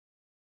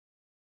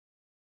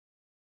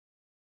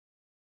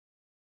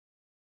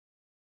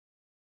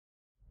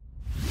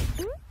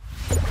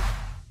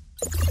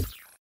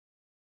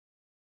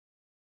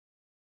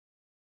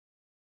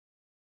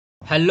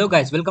Hello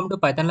guys welcome to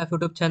Python life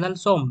YouTube channel.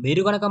 So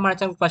మీరు కనుక మన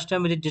ఛానల్ ఫస్ట్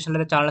టైం విజిట్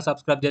చేసినట్లయితే channel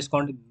subscribe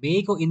చేసుకోండి.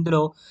 మీకు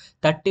ఇందులో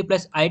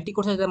 30+ ఐటీ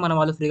కోర్సెస్ అయితే మన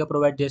వాళ్ళు ఫ్రీగా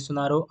ప్రొవైడ్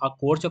చేస్తున్నారు. ఆ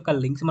కోర్స్ యొక్క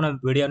లింక్స్ మనం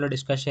వీడియోలో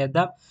డిస్కస్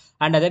చేద్దాం.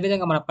 అండ్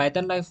అదేవిధంగా మన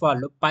పైథాన్ లైఫ్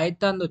వాళ్ళు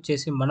పైథాన్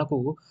వచ్చేసి మనకు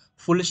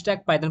ఫుల్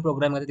స్టాక్ పైథాన్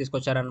ప్రోగ్రామ్ అయితే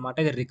తీసుకొచ్చారనమాట.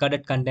 ఇది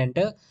రికార్డెడ్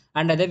కంటెంట్.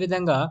 అండ్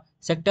అదేవిధంగా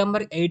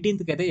సెప్టెంబర్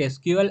 18కి అయితే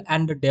ఎస్క్యూఎల్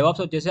అండ్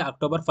డెవాప్స్ వచ్చేసి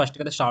అక్టోబర్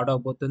 1కి అయితే స్టార్ట్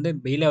అవబోతుంది.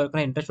 మీలో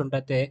ఎవరికైనా ఇంట్రెస్ట్ ఉంటే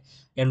అయితే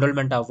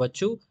ఎన్రోల్మెంట్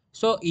అవ్వచ్చు.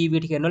 సో ఈ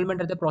వీటికి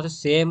ఎన్రోల్మెంట్ అయితే ప్రాసెస్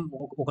సేమ్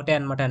ఒకటే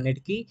అనమాట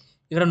అన్నిటికీ.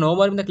 ఇక్కడ నో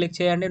మోర్ మీద క్లిక్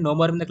చేయండి. నో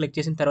మోర్ మీద క్లిక్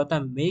చేసిన తర్వాత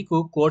మీకు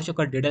కోర్స్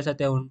యొక్క డీటెయిల్స్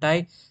అయితే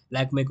ఉంటాయి.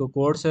 లైక్ మీకు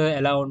కోర్స్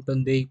ఎలా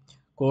ఉంటుంది,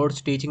 కోర్స్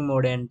టీచింగ్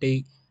మోడ్ ఏంటి,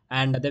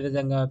 అండ్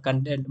అదేవిధంగా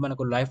కంటెంట్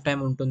మనకు లైఫ్ టైం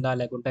ఉంటుందా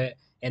లేకుంటే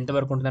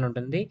ఎంతవరకు ఉంటుందని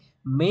ఉంటుంది.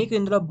 మీకు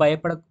ఇందులో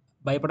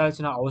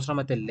భయపడాల్సిన అవసరం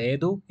అయితే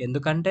లేదు.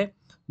 ఎందుకంటే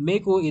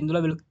మీకు ఇందులో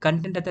వీళ్ళు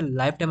కంటెంట్ అయితే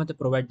లైఫ్ టైం అయితే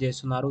ప్రొవైడ్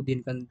చేస్తున్నారు.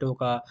 దీనికంటూ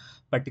ఒక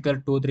పర్టికులర్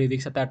 2-3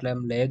 వీక్స్ అయితే అట్లా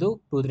ఏం లేదు.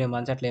 2-3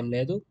 మంత్స్ అట్లా ఏం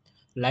లేదు.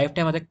 లైఫ్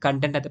టైమ్ అయితే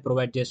కంటెంట్ అయితే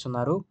ప్రొవైడ్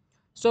చేస్తున్నారు.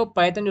 సో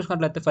పైథాన్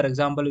చూసుకున్నట్లయితే ఫర్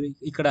ఎగ్జాంపుల్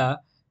ఇక్కడ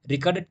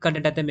రికార్డెడ్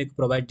కంటెంట్ అయితే మీకు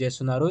ప్రొవైడ్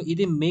చేస్తున్నారు.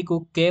 ఇది మీకు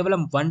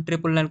కేవలం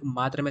 1999కి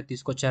మాత్రమే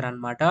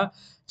తీసుకొచ్చారనమాట.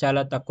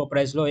 చాలా తక్కువ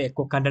ప్రైస్‌లో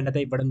ఎక్కువ కంటెంట్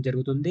అయితే ఇవ్వడం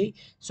జరుగుతుంది.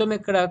 సో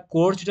మీకు ఇక్కడ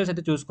కోర్స్ డీటెయిల్స్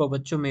అయితే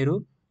చూసుకోవచ్చు మీరు.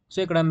 సో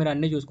ఇక్కడ మీరు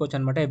అన్నీ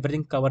చూసుకోవచ్చనమాట.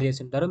 ఎవ్రీథింగ్ కవర్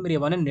చేసుంటారు. మీరు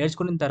ఇవన్నీ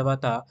నేర్చుకున్న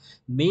తర్వాత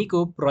మీకు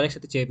ప్రాజెక్ట్స్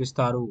అయితే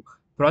చేపిస్తారు.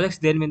 ప్రాజెక్ట్స్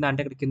దేని మీద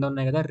అంటే ఇక్కడ కింద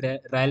ఉన్నాయి కదా!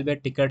 Railway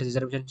ticket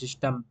reservation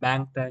system,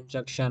 bank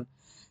transaction.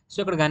 So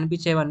ఇక్కడ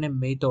కనిపించేవన్నీ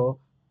మీతో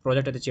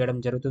ప్రాజెక్ట్ అయితే చేయడం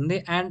జరుగుతుంది.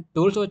 అండ్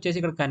టూల్స్ వచ్చేసి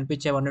ఇక్కడ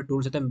కనిపించేవన్నీ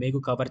టూల్స్ అయితే మీకు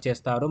కవర్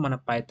చేస్తారు మన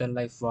పైథాన్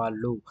లైఫ్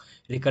వాళ్ళు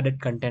రికార్డెడ్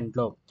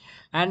కంటెంట్‌లో.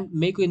 అండ్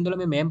మీకు ఇందులో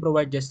మేము ఏం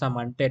ప్రొవైడ్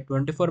చేస్తామంటే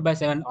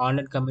 24/7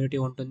 ఆన్‌లైన్ కమ్యూనిటీ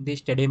ఉంటుంది.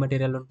 స్టడీ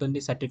మెటీరియల్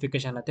ఉంటుంది.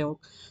 సర్టిఫికేషన్ అయితే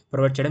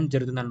ప్రొవైడ్ చేయడం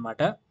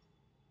జరుగుతుందనమాట.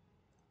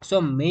 సో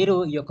మీరు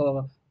ఈ యొక్క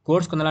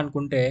కోర్స్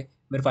కొనాలనుకుంటే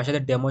మీరు ఫస్ట్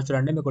అయితే డెమో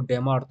చూడండి. మీకు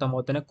డెమో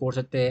అర్థమవుతేనే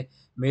కోర్స్ అయితే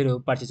మీరు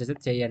పర్చేస్ అయితే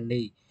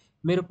చేయండి.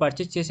 మీరు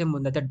పర్చేస్ చేసే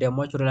ముందైతే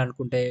డెమో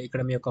చూడాలనుకుంటే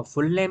ఇక్కడ మీ యొక్క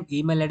full name,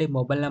 email ID,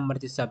 mobile number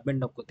ఇచ్చి సబ్మిట్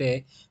నొక్కితే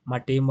మా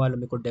టీమ్ వాళ్ళు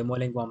మీకు డెమో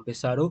లింక్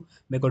పంపిస్తారు.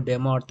 మీకు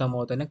డెమో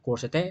అర్థమవుతేనే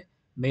కోర్స్ అయితే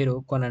మీరు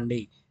కొనండి.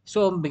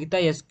 సో మిగతా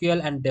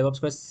ఎస్‌క్యూఎల్ అండ్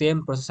డెవాప్స్ కూడా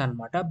సేమ్ ప్రాసెస్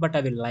అనమాట. బట్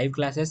అవి లైవ్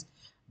క్లాసెస్.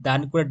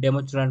 దానికి కూడా డెమో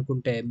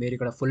చూడాలనుకుంటే మీరు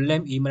ఇక్కడ full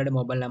name, email ID,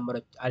 mobile number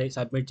అది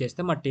సబ్మిట్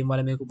చేస్తే మా టీమ్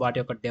వాళ్ళు మీకు వాటి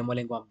యొక్క డెమో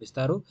లింక్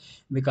పంపిస్తారు.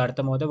 మీకు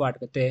అర్థమవుతే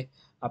వాటికైతే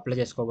అప్లై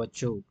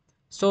చేసుకోవచ్చు.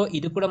 సో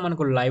ఇది కూడా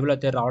మనకు లైవ్‌లో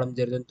అయితే రావడం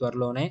జరుగుతుంది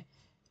త్వరలోనే.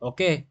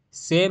 ఓకే.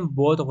 సేమ్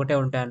బోత్ ఒకటే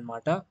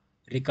ఉంటాయన్నమాట.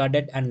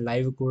 రికార్డెడ్ అండ్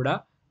లైవ్ కూడా.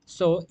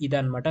 సో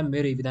ఇదన్నమాట.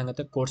 మీరు ఈ విధంగా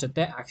అయితే కోర్స్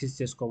అయితే యాక్సెస్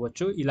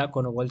చేసుకోవచ్చు. ఇలా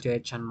కొనుగోలు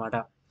చేయొచ్చన్నమాట.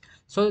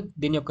 సో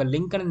దీని యొక్క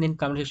లింక్ అనేది నేను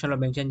కామెంట్ సెక్షన్‌లో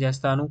మెన్షన్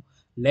చేస్తాను.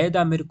 లేదా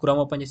మీరు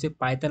క్రోమ్ ఓపెన్ చేసి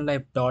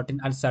pythonlive.in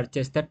అని సెర్చ్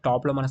చేస్తే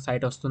టాప్‌లో మన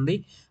సైట్ వస్తుంది.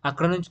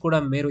 అక్కడ నుంచి కూడా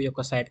మీరు ఈ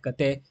యొక్క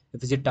సైట్‌కైతే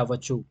విజిట్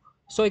అవ్వచ్చు.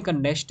 సో ఇక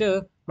నెక్స్ట్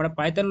మన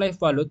పైథాన్ లైఫ్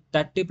వాళ్ళు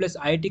 30+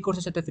 ఐటీ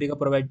కోర్సెస్ అయితే ఫ్రీగా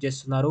ప్రొవైడ్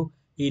చేస్తున్నారు.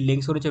 ఈ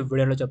లింక్స్ గురించి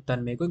వీడియోలో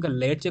చెప్తాను మీకు. ఇంకా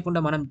లేట్ చేయకుండా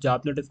మనం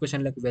జాబ్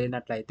నోటిఫికేషన్‌లోకి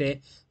వెళ్ళినట్లయితే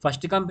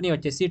ఫస్ట్ కంపెనీ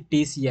వచ్చేసి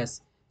టీసీఎస్.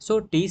 సో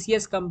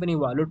టీసీఎస్ కంపెనీ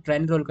వాళ్ళు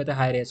ట్రైనీ రోల్‌కైతే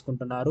హైర్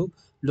చేసుకుంటున్నారు.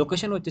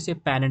 లొకేషన్ వచ్చేసి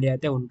పాన్ ఇండియా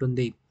అయితే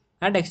ఉంటుంది.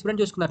 అండ్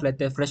ఎక్స్‌పీరియన్స్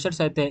చూసుకున్నట్లయితే ఫ్రెషర్స్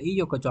అయితే ఈ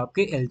యొక్క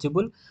జాబ్‌కి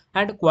ఎలిజిబుల్.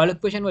 అండ్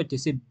క్వాలిఫికేషన్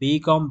వచ్చేసి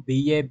BCom,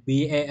 BA,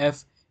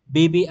 బీఏఎఫ్,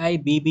 BBI,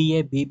 BBA,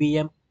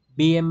 BBM,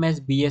 BMS,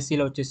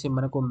 బీఎస్సీలో వచ్చేసి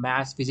మనకు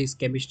maths, physics,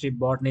 chemistry,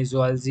 botany,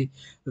 zoology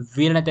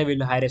వీళ్ళనైతే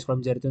వీళ్ళు హైర్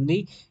చేసుకోవడం జరుగుతుంది.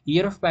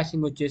 ఇయర్ ఆఫ్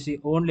పాసింగ్ వచ్చేసి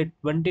ఓన్లీ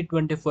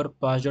 2024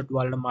 పాస్డ్ అవుట్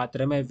వాళ్ళని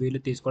మాత్రమే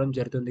వీళ్ళు తీసుకోవడం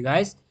జరుగుతుంది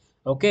గాయ్స్.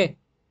 ఓకే.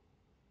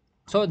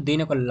 సో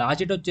దీని యొక్క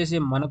లాస్ట్ డేట్ వచ్చేసి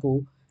మనకు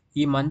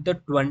ఈ మంత్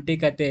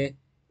 20కి అయితే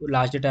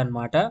లాస్ట్ డేట్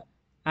అనమాట.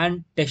 అండ్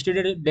టెస్ట్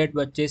డేట్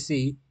వచ్చేసి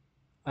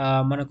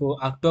మనకు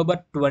అక్టోబర్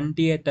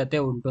 28th అయితే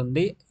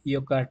ఉంటుంది ఈ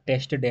యొక్క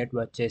టెస్ట్ డేట్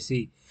వచ్చేసి.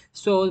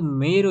 సో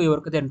మీరు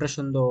ఎవరికైతే ఇంట్రెస్ట్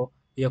ఉందో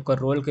ఈ యొక్క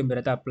రోల్‌కి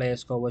మీరైతే అప్లై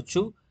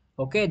చేసుకోవచ్చు.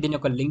 ఓకే. దీని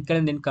యొక్క లింక్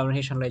అనేది నేను కామెంట్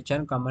సెక్షన్‌లో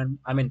ఇచ్చాను.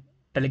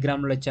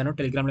 టెలిగ్రామ్‌లో ఇచ్చాను.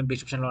 టెలిగ్రామ్ లింక్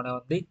డిస్క్రిప్షన్‌లోనే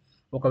ఉంది.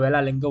 ఒకవేళ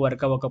ఆ లింక్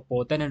వర్క్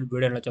అవ్వకపోతే నేను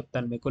వీడియోలో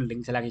చెప్తాను మీకు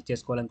లింక్స్ ఎలాగ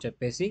ఇచ్చేసుకోవాలని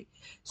చెప్పేసి.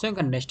 సో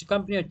ఇంకా నెక్స్ట్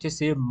కంపెనీ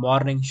వచ్చేసి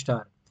మార్నింగ్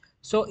స్టార్.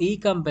 సో ఈ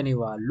కంపెనీ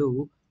వాళ్ళు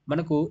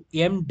మనకు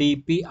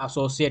ఎండిపి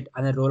అసోసియేట్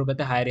అనే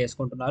రోల్‌కైతే హైర్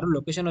చేసుకుంటున్నారు.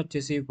 లొకేషన్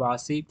వచ్చేసి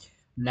వాసి,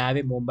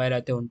 నావీ, ముంబైలో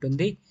అయితే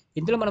ఉంటుంది.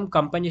 ఇందులో మనం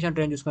కంపెన్సేషన్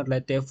ట్రైన్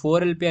చూసుకున్నట్లయితే 4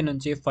 ఎల్‌పిఏ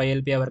నుంచి 5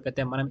 ఎల్‌పిఏ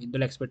వరకైతే మనం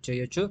ఇందులో ఎక్స్‌పెక్ట్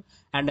చేయొచ్చు.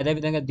 అండ్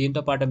అదేవిధంగా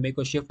దీంతో పాటు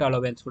మీకు షిఫ్ట్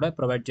అలవెన్స్ కూడా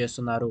ప్రొవైడ్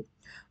చేస్తున్నారు.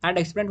 అండ్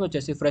ఎక్స్‌పీరియన్స్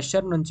వచ్చేసి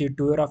ఫ్రెషర్ నుంచి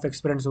 2 ఇయర్ ఆఫ్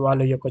ఎక్స్‌పీరియన్స్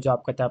వాళ్ళు ఈ యొక్క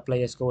జాబ్‌కైతే అప్లై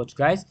చేసుకోవచ్చు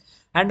గైస్.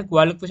 అండ్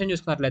క్వాలిఫికేషన్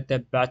చూసుకున్నట్లయితే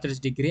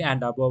బ్యాచిలర్స్ డిగ్రీ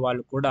అండ్ అబోవ్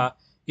వాళ్ళు కూడా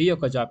ఈ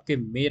యొక్క జాబ్‌కి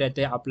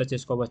మీరైతే అప్లై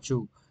చేసుకోవచ్చు.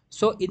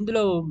 సో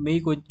ఇందులో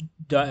మీకు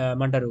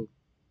ఏమంటారు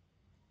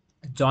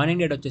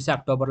జాయినింగ్ డేట్ వచ్చేసి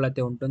అక్టోబర్‌లో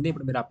అయితే ఉంటుంది.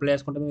 ఇప్పుడు మీరు అప్లై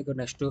చేసుకుంటే మీకు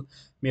నెక్స్ట్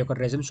మీ యొక్క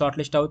రెజ్యూమ్ షార్ట్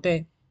లిస్ట్ అవుతే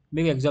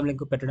మీకు ఎగ్జామ్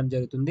లింక్ పెట్టడం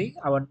జరుగుతుంది.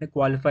 అవన్నీ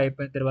క్వాలిఫై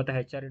అయిపోయిన తర్వాత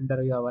హెచ్ఆర్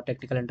ఇంటర్వ్యూ,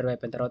 టెక్నికల్ ఇంటర్వ్యూ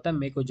అయిపోయిన తర్వాత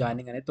మీకు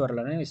జాయినింగ్ అనేది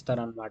త్వరలోనే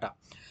ఇస్తారనమాట.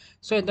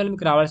 సో ఇందులో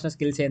మీకు రావాల్సిన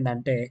స్కిల్స్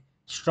ఏందంటే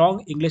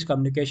strong English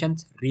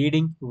communications,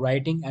 reading,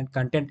 writing and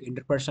content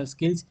interpersonal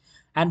skills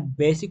and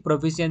basic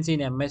proficiency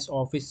in MS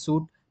Office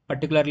suite,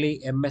 particularly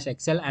MS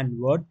Excel and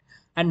word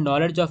and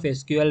knowledge of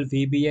SQL,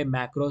 VBA,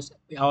 macros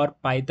are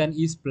Python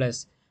is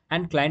plus.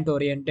 And client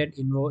oriented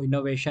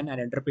innovation and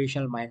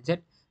entrepreneurial mindset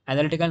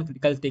analytical and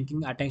critical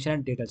thinking, attention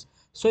and details.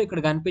 So ఇక్కడ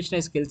కనిపించిన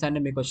skills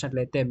అన్ని మీకు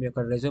వచ్చినట్లయితే మీ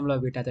యొక్క రెజ్యూమ్లో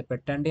వీటైతే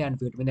పెట్టండి and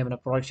వీటి మీద ఏమైనా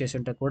ప్రాజెక్ట్ చేసి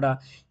ఉంటే కూడా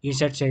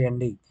ఇన్సర్ట్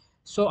చేయండి.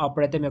 సో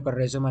అప్పుడైతే మీ యొక్క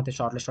రెజ్యూమ్ అయితే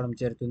షార్ట్ లిస్ట్ అవ్వడం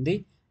జరుగుతుంది.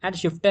 అండ్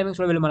షిఫ్ట్ టైమింగ్స్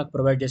కూడా వీళ్ళు మనకు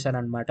ప్రొవైడ్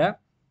చేశారనమాట.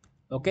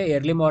 ఓకే,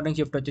 ఎర్లీ మార్నింగ్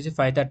షిఫ్ట్ వచ్చేసి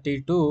 5:30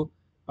 టు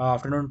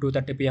ఆఫ్టర్నూన్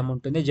 2:30 పిఎం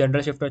ఉంటుంది.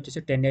 జనరల్ షిఫ్ట్ వచ్చేసి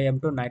 10 AM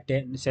టు నైట్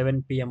 7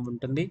 PM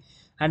ఉంటుంది.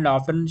 అండ్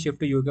ఆఫ్టర్నూన్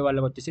షిఫ్ట్ యూకే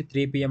వాళ్ళకి వచ్చేసి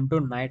 3 PM టు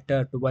నైట్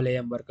 12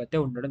 AM వరకు అయితే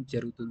ఉండడం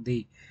జరుగుతుంది.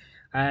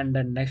 అండ్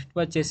నెక్స్ట్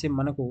వచ్చేసి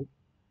మనకు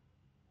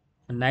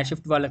నైట్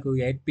షిఫ్ట్ వాళ్ళకు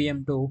 8 PM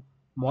to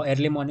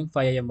early morning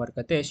 5 AM వరకు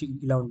అయితే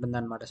ఇలా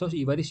ఉంటుందన్నమాట. సో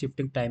ఇవన్నీ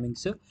షిఫ్టింగ్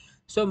టైమింగ్స్.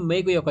 సో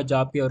మీకు ఈ యొక్క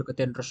జాబ్కి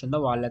ఎవరికైతే ఇంట్రెస్ట్ ఉందో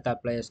వాళ్ళైతే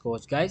అప్లై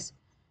చేసుకోవచ్చు గైస్.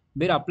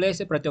 మీరు అప్లై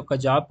చేసే ప్రతి ఒక్క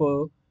జాబ్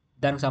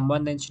దానికి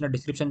సంబంధించిన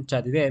డిస్క్రిప్షన్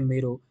చదివే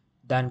మీరు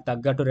దానికి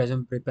తగ్గట్టు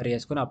రెజ్యూమ్ ప్రిపేర్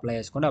చేసుకొని అప్లై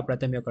చేసుకోండి.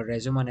 అప్పుడైతే మీ యొక్క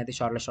రెజ్యూమ్ అనేది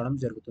షార్ట్ లిస్ట్ అవ్వడం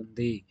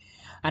జరుగుతుంది.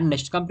 అండ్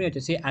నెక్స్ట్ కంపెనీ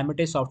వచ్చేసి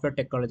అమిటీ సాఫ్ట్వేర్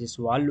టెక్నాలజీస్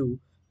వాళ్ళు.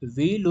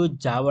 వీళ్ళు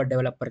జావా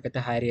డెవలపర్కి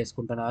అయితే హైర్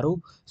చేసుకుంటున్నారు.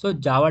 సో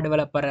జావా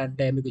డెవలపర్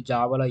అంటే మీకు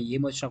జావాలో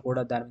ఏమొచ్చినా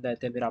కూడా దాని మీద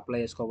అయితే మీరు అప్లై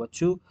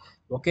చేసుకోవచ్చు.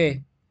 ఓకే,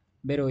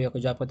 మీరు ఈ యొక్క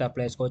జాబ్కి అయితే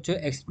అప్లై చేసుకోవచ్చు.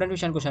 ఎక్స్పీరియన్స్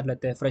విషయానికి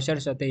వచ్చినట్లయితే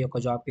ఫ్రెషర్స్ అయితే ఈ యొక్క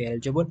జాబ్కి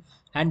ఎలిజిబుల్.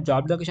 అండ్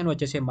జాబ్ లొకేషన్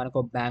వచ్చేసి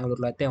మనకు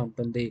బెంగళూరులో అయితే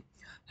ఉంటుంది.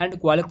 అండ్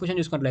క్వాలిఫికేషన్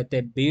చూసుకున్నట్లయితే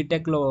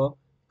బీటెక్లో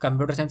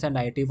కంప్యూటర్ సైన్స్ అండ్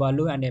ఐటీ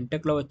వాళ్ళు, అండ్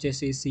ఎంటెక్లో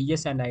వచ్చేసి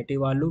సిఎస్ అండ్ ఐటీ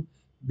వాళ్ళు,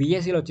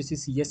 బీఎస్సీలో వచ్చేసి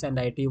సిఎస్ అండ్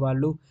ఐటీ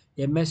వాళ్ళు,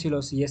 ఎంఎస్సీలో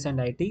CS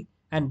and IT,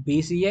 and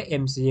BCA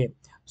MCA.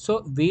 So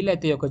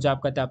వీళ్ళైతే ఈ యొక్క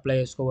జాబ్కి అయితే అప్లై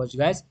చేసుకోవచ్చు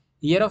గైస్.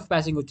 ఇయర్ ఆఫ్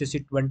పాసింగ్ వచ్చేసి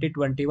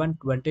 2021,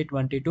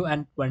 2022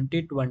 అండ్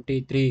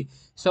 2023.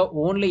 సో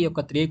ఓన్లీ ఈ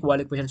యొక్క 3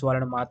 క్వాలిఫికేషన్స్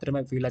వాళ్ళని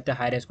మాత్రమే వీళ్ళైతే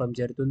హైర్ చేసుకోవడం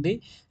జరుగుతుంది.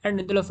 అండ్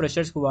ఇందులో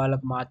ఫ్రెషర్స్కి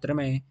వాళ్ళకు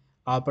మాత్రమే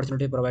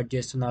ఆపర్చునిటీ ప్రొవైడ్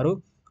చేస్తున్నారు.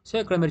 సో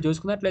ఇక్కడ మీరు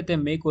చూసుకున్నట్లయితే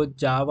మీకు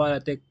జావా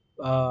అయితే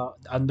ఆ,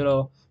 అందులో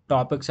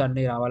టాపిక్స్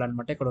అన్నీ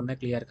రావాలన్నమాట. ఇక్కడ ఉన్నాయి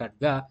క్లియర్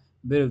కట్గా.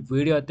 మీరు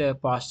వీడియో అయితే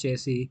పాస్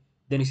చేసి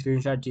దీన్ని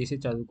స్క్రీన్ షాట్ చేసి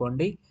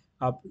చదువుకోండి.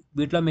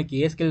 వీటిలో మీకు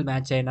ఏ స్కిల్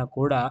మ్యాచ్ అయినా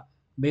కూడా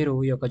మీరు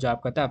ఈ యొక్క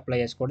జాబ్కి అయితే అప్లై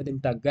చేసుకోండి.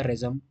 దీనికి తగ్గ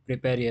రెజ్యూమ్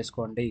ప్రిపేర్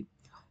చేసుకోండి.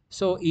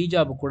 సో ఈ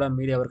జాబ్ కూడా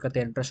మీరు ఎవరికైతే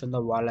ఇంట్రెస్ట్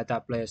ఉందో వాళ్ళైతే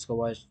అప్లై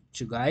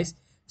చేసుకోవచ్చు గాయస్.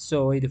 సో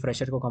ఇది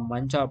ఫ్రెషర్కి ఒక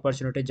మంచి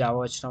ఆపర్చునిటీ. జాబ్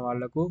వచ్చిన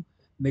వాళ్ళకు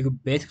మీకు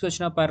బేసిక్స్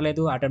వచ్చినా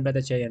పర్లేదు, అటెంప్ట్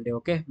అయితే చేయండి.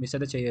 ఓకే, మిస్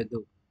అయితే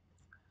చేయొద్దు.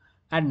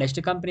 అండ్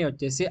నెక్స్ట్ కంపెనీ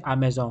వచ్చేసి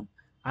అమెజాన్.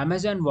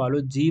 అమెజాన్ వాళ్ళు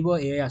జీవో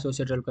ఏఐ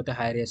అసోసియేట్లకు అయితే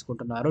హైర్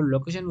చేసుకుంటున్నారు.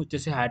 లొకేషన్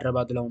వచ్చేసి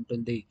హైదరాబాద్లో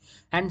ఉంటుంది.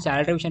 అండ్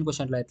శాలరీ విషయానికి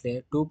వచ్చినట్లయితే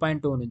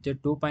 2.2 నుంచి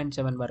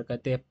 2.7 వరకు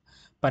అయితే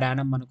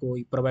ప్రయాణం మనకు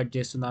ప్రొవైడ్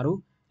చేస్తున్నారు.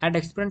 అండ్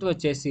ఎక్స్పీరియన్స్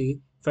వచ్చేసి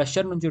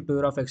ఫ్రెషర్ నుంచి 2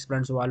 years ఆఫ్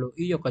ఎక్స్పీరియన్స్ వాళ్ళు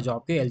ఈ యొక్క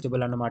జాబ్కి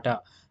ఎలిజిబుల్ అనమాట.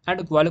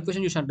 అండ్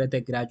క్వాలిఫికేషన్ చూసినట్లయితే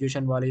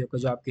గ్రాడ్యుయేషన్ వాళ్ళు ఈ యొక్క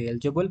జాబ్కి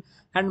ఎలిజిబుల్.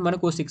 అండ్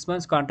మనకు 6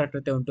 months కాంట్రాక్ట్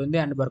అయితే ఉంటుంది.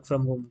 అండ్ వర్క్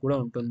ఫ్రమ్ హోమ్ కూడా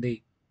ఉంటుంది.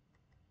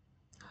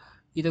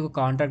 ఇది ఒక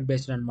కాంట్రాక్ట్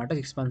బేస్డ్ అనమాట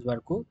 6 months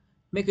వరకు.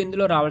 మీకు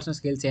ఇందులో రావాల్సిన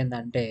స్కిల్స్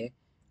ఏంటంటే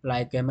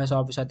లైక్ ఎంఎస్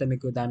ఆఫీస్ అయితే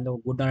మీకు దానిలో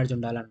గుడ్ నాలెడ్జ్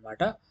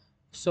ఉండాలన్నమాట.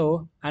 సో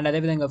అండ్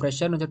అదేవిధంగా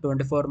ఫ్రెషర్ నుంచి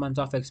 24 months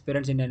of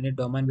experience in any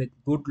domain with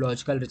good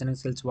logical reasoning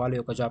skills వాళ్ళు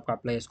యొక్క జాబ్కి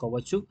అప్లై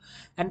చేసుకోవచ్చు.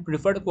 అండ్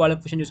ప్రిఫర్డ్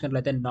క్వాలిఫికేషన్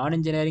చూసినట్లయితే non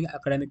engineering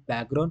academic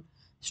background,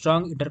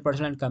 strong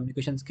interpersonal and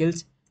communication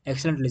skills,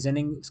 excellent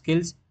listening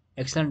skills,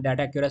 excellent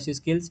data accuracy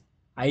skills,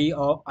 I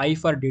I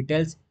for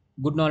details,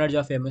 good knowledge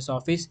of MS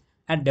office,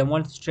 and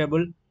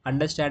డెమాన్స్ట్రబుల్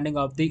understanding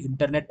of the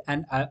internet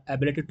and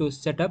ability to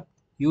set up,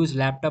 use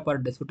laptop or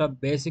desktop,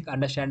 basic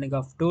understanding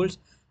of tools,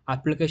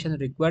 applications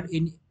required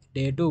in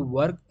day to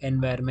work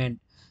environment.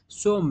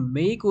 So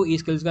మీకు ఈ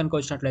skills కనుక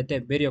వచ్చినట్లయితే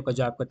మీరు యొక్క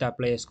జాబ్కి అయితే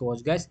apply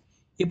చేసుకోవచ్చు guys.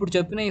 ఇప్పుడు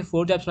చెప్పిన ఈ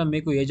 4 జాబ్స్లో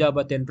మీకు ఏ జాబ్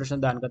అయితే ఇంట్రెస్ట్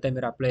ఉందో దానికైతే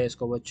మీరు అప్లై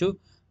చేసుకోవచ్చు.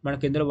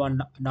 మనకి ఇందులో 1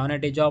 non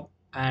IT job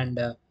and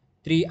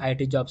 3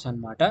 IT jobs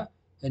అనమాట.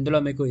 ఇందులో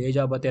మీకు ఏ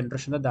జాబ్ అయితే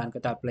ఇంట్రెస్ట్ ఉందో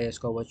దానికైతే అప్లై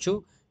చేసుకోవచ్చు.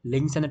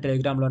 లింక్స్ అనే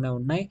టెలిగ్రామ్లోనే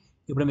ఉన్నాయి.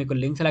 ఇప్పుడు మీకు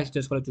లింక్స్ ఎలా యాక్సెస్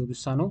చేసుకోవాలో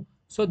చూపిస్తాను.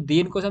 సో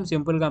దీనికోసం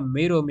సింపుల్గా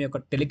మీరు మీ యొక్క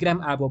టెలిగ్రామ్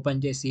యాప్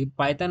ఓపెన్ చేసి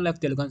పైథాన్ లైవ్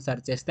తెలుగు అని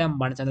సెర్చ్ చేస్తే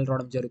మన ఛానల్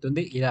రావడం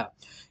జరుగుతుంది. ఇలా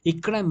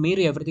ఇక్కడ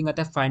మీరు ఎవ్రీథింగ్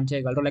అయితే ఫైండ్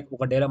చేయగలరు. లైక్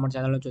ఒక డేలో మన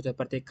ఛానల్ నుంచి వచ్చే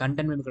ప్రతి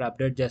కంటెంట్ మేము ఇక్కడ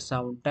అప్డేట్ చేస్తూ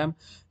ఉంటాం.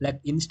 లైక్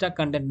ఇన్స్టా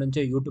కంటెంట్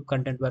నుంచి యూట్యూబ్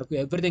కంటెంట్ వరకు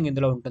ఎవ్రీథింగ్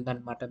ఇందులో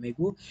ఉంటుందన్నమాట.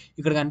 మీకు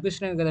ఇక్కడ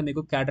కనిపిస్తున్నాయి కదా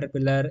మీకు క్యాటర్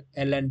pillar,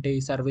 L&T,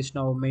 service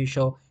now,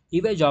 Meesho,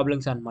 ఇవే జాబ్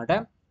లింక్స్ అనమాట.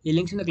 ఈ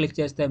లింక్స్ మీద క్లిక్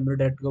చేస్తే మీరు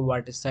డైరెక్ట్గా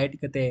వాటి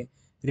సైట్కి అయితే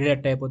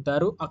రీడైరెక్ట్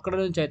అయిపోతారు. అక్కడ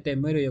నుంచి అయితే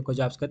మీరు ఈ యొక్క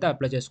జాబ్స్కి అయితే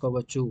అప్లై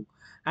చేసుకోవచ్చు.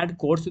 అండ్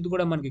కోర్సు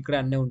కూడా మనకి ఇక్కడ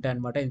అన్నీ ఉంటాయి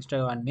అనమాట, ఇన్స్టా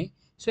అన్నీ.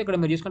 సో ఇక్కడ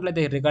మీరు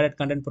చూసుకున్నట్లయితే రికార్డెడ్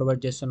కంటెంట్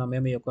ప్రొవైడ్ చేస్తున్నాం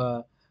మేము ఈ యొక్క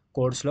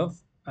కోర్స్లో.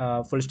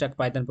 Full stack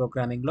Python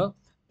ప్రోగ్రామింగ్లో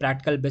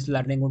practical based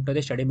learning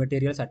ఉంటుంది. స్టడీ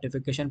మెటీరియల్,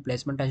 సర్టిఫికేషన్,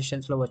 ప్లేస్మెంట్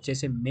అసిస్టెన్స్లో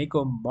వచ్చేసి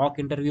మీకు mock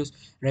interviews,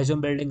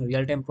 resume building,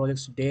 real time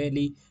projects,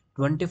 daily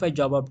 25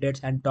 job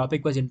updates and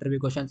topic wise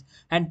interview questions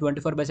and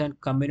 24/7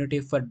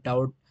 community for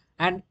doubt.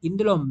 And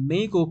ఇందులో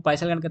మీకు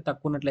పైసలు కనుక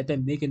తక్కువ ఉన్నట్లయితే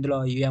మీకు ఇందులో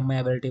ఈఎంఐ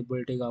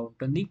అవైలబిలిటీగా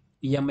ఉంటుంది.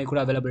 ఈఎంఐ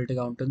కూడా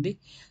అవైలబిలిటీగా ఉంటుంది.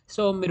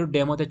 సో మీరు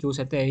డెమో అయితే చూసి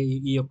అయితే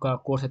ఈ యొక్క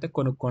కోర్స్ అయితే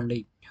కొనుక్కోండి.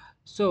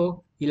 సో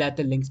ఇలా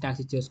అయితే లింక్స్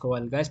యాక్సెస్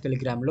చేసుకోవాలి గైస్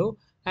టెలిగ్రామ్లో.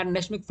 అండ్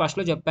నెక్స్ట్ మీకు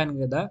ఫస్ట్లో చెప్పాను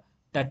కదా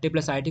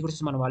 30+ ఐటీ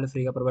కోర్సెస్ మన వాళ్ళు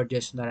ఫ్రీగా ప్రొవైడ్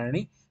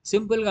చేస్తున్నారని.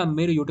 సింపుల్గా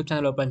మీరు యూట్యూబ్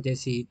ఛానల్ ఓపెన్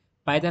చేసి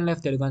పైథాన్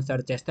లైఫ్ తెలుగు అని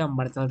సెర్చ్ చేస్తే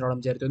మన ఛానల్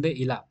రావడం జరుగుతుంది.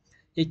 ఇలా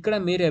ఇక్కడ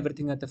మీరు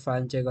ఎవ్రీథింగ్ అయితే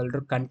ఫైండ్ చేయగలరు.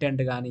 కంటెంట్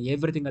కానీ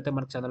ఎవ్రీథింగ్ అయితే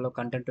మన ఛానల్లో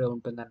కంటెంట్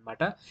ఉంటుందన్నమాట.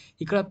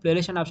 ఇక్కడ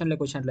ప్లేలిస్ట్ అనే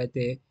ఆప్షన్లోకి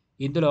వచ్చినట్లయితే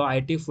ఇందులో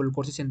IT full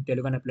courses in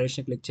Telugu అనే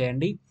ప్లేలిస్ట్ని క్లిక్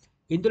చేయండి.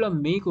 ఇందులో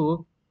మీకు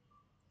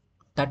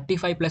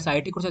 35 ప్లస్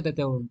ఐటీ కోర్సెస్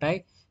అయితే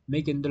ఉంటాయి.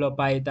 మీకు ఇందులో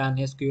Python,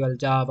 SQL,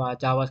 Java,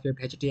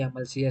 JavaScript,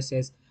 HTML,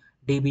 CSS,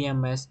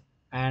 DBMS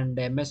and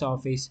MS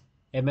office,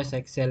 MS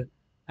Excel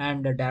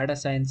and data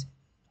science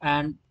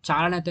and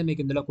చాలానైతే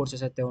మీకు ఇందులో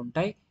కోర్సెస్ అయితే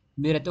ఉంటాయి.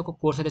 మీరైతే ఒక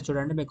కోర్స్ అయితే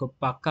చూడండి. మీకు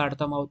పక్కా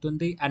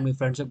అర్థమవుతుంది. అండ్ మీ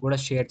ఫ్రెండ్స్‌కి కూడా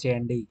షేర్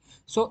చేయండి.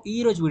 సో,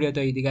 ఈరోజు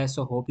వీడియోతో ఇది guys.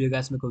 So, hope you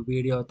guys మీకు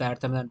వీడియో అయితే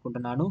అర్థమైంది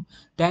అనుకుంటున్నాను.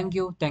 Thank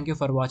you. Thank you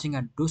for watching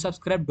and do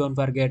subscribe. Don't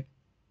forget.